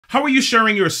How are you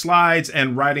sharing your slides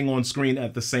and writing on screen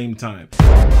at the same time?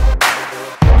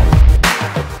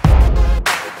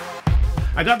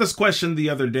 I got this question the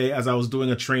other day as I was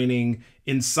doing a training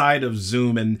inside of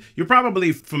Zoom, and you're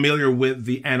probably familiar with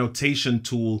the annotation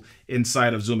tool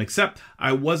inside of Zoom, except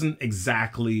I wasn't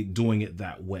exactly doing it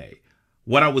that way.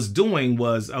 What I was doing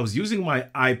was I was using my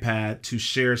iPad to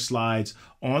share slides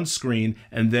on screen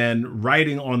and then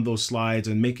writing on those slides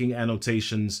and making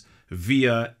annotations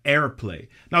via AirPlay.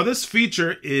 Now, this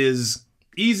feature is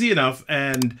easy enough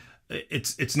and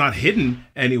it's not hidden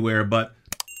anywhere, but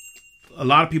a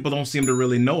lot of people don't seem to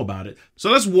really know about it.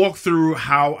 So let's walk through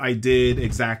how I did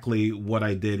exactly what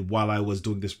I did while I was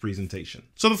doing this presentation.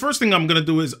 So the first thing I'm going to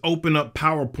do is open up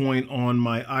PowerPoint on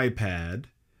my iPad,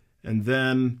 and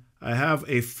then I have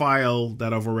a file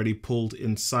that I've already pulled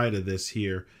inside of this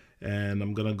here, and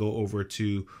I'm going to go over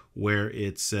to where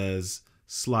it says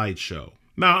slideshow.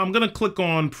 Now I'm going to click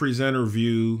on presenter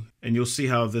view, and you'll see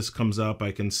how this comes up.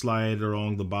 I can slide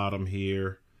along the bottom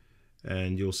here,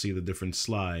 and you'll see the different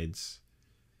slides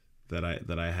that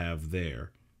I have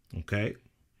there. Okay,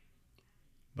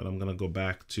 but I'm going to go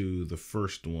back to the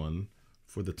first one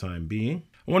for the time being.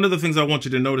 One of the things I want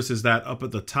you to notice is that up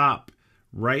at the top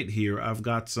right here, I've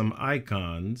got some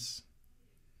icons,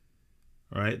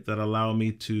 right, that allow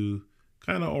me to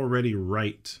kind of already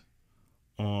write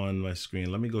on my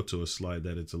screen. Let me go to a slide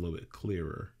that it's a little bit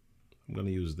clearer. I'm going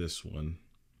to use this one,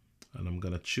 and I'm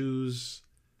going to choose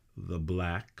the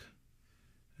black,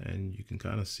 and you can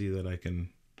kind of see that I can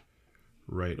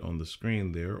write on the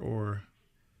screen there, or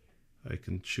I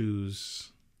can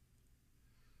choose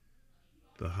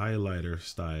the highlighter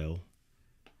style,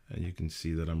 and you can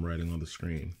see that I'm writing on the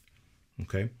screen.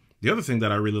 Okay. The other thing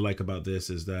that I really like about this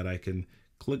is that I can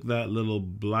click that little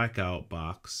blackout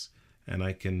box and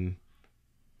I can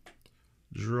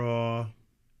draw,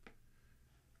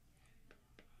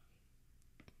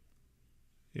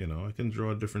 I can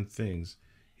draw different things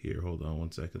here. Hold on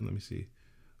one second. Let me see.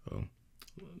 Oh,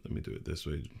 let me do it this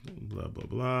way. Blah, blah,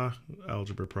 blah.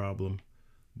 Algebra problem.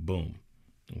 Boom.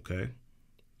 Okay.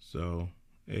 So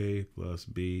A plus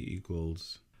B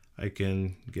equals, I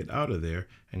can get out of there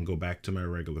and go back to my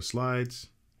regular slides.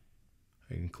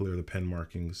 I can clear the pen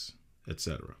markings,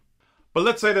 etc. But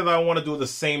let's say that I want to do the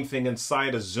same thing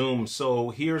inside of Zoom. So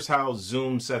here's how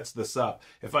Zoom sets this up.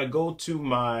 If I go to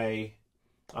my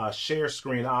share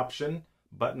screen option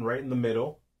button right in the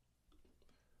middle,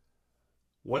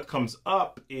 what comes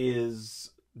up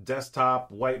is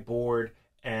desktop, whiteboard,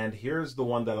 and here's the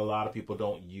one that a lot of people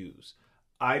don't use.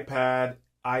 iPad,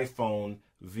 iPhone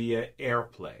via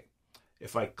AirPlay.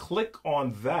 If I click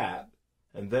on that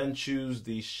and then choose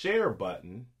the share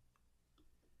button,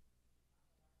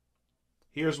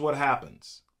 here's what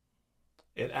happens.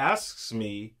 It asks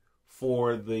me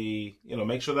for the,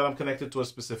 make sure that I'm connected to a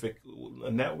specific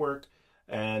network,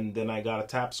 and then I got to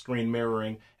tap screen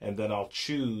mirroring, and then I'll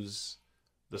choose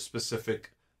the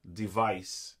specific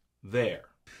device there.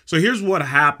 So here's what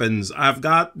happens. I've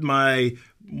got my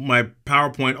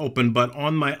PowerPoint open, but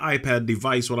on my iPad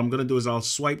device, what I'm going to do is I'll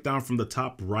swipe down from the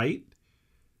top right,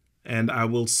 and I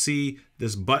will see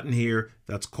this button here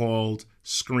that's called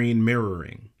screen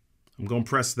mirroring. I'm going to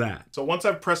press that. So once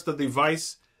I've pressed the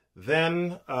device,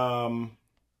 then I'll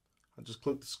just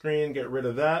click the screen, get rid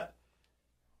of that,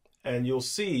 and you'll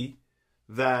see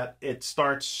that it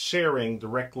starts sharing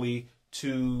directly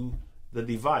to the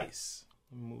device.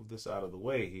 Let me move this out of the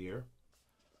way here.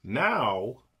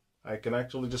 Now I can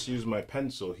actually just use my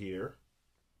pencil here,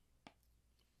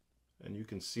 and you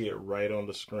can see it right on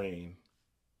the screen.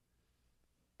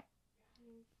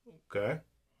 Okay.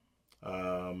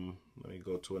 Let me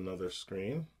go to another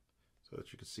screen so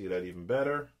that you can see that even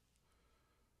better.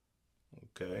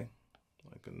 Okay.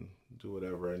 I can do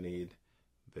whatever I need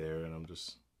there, and I'm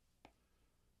just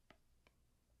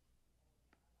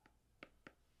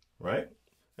right.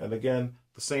 And again,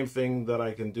 the same thing that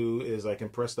I can do is I can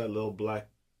press that little black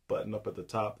button up at the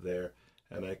top there,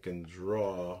 and I can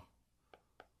draw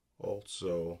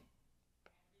also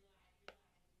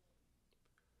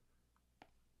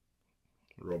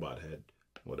robot head,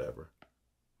 whatever.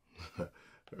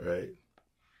 Right.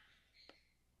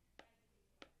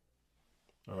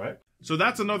 All right. So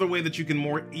that's another way that you can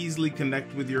more easily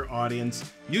connect with your audience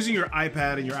using your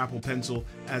iPad and your Apple Pencil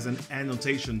as an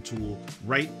annotation tool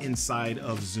right inside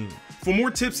of Zoom. For more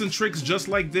tips and tricks just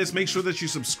like this, make sure that you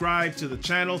subscribe to the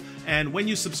channel. And when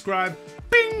you subscribe,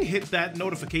 bing, hit that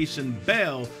notification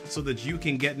bell so that you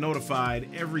can get notified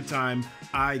every time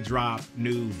I drop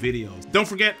new videos. Don't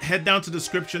forget, head down to the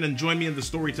description and join me in the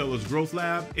Storytellers Growth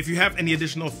Lab. If you have any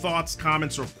additional thoughts,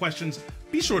 comments, or questions,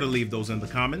 Be sure to leave those in the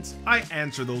comments. I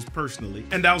answer those personally.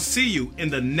 And I'll see you in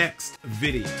the next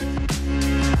video.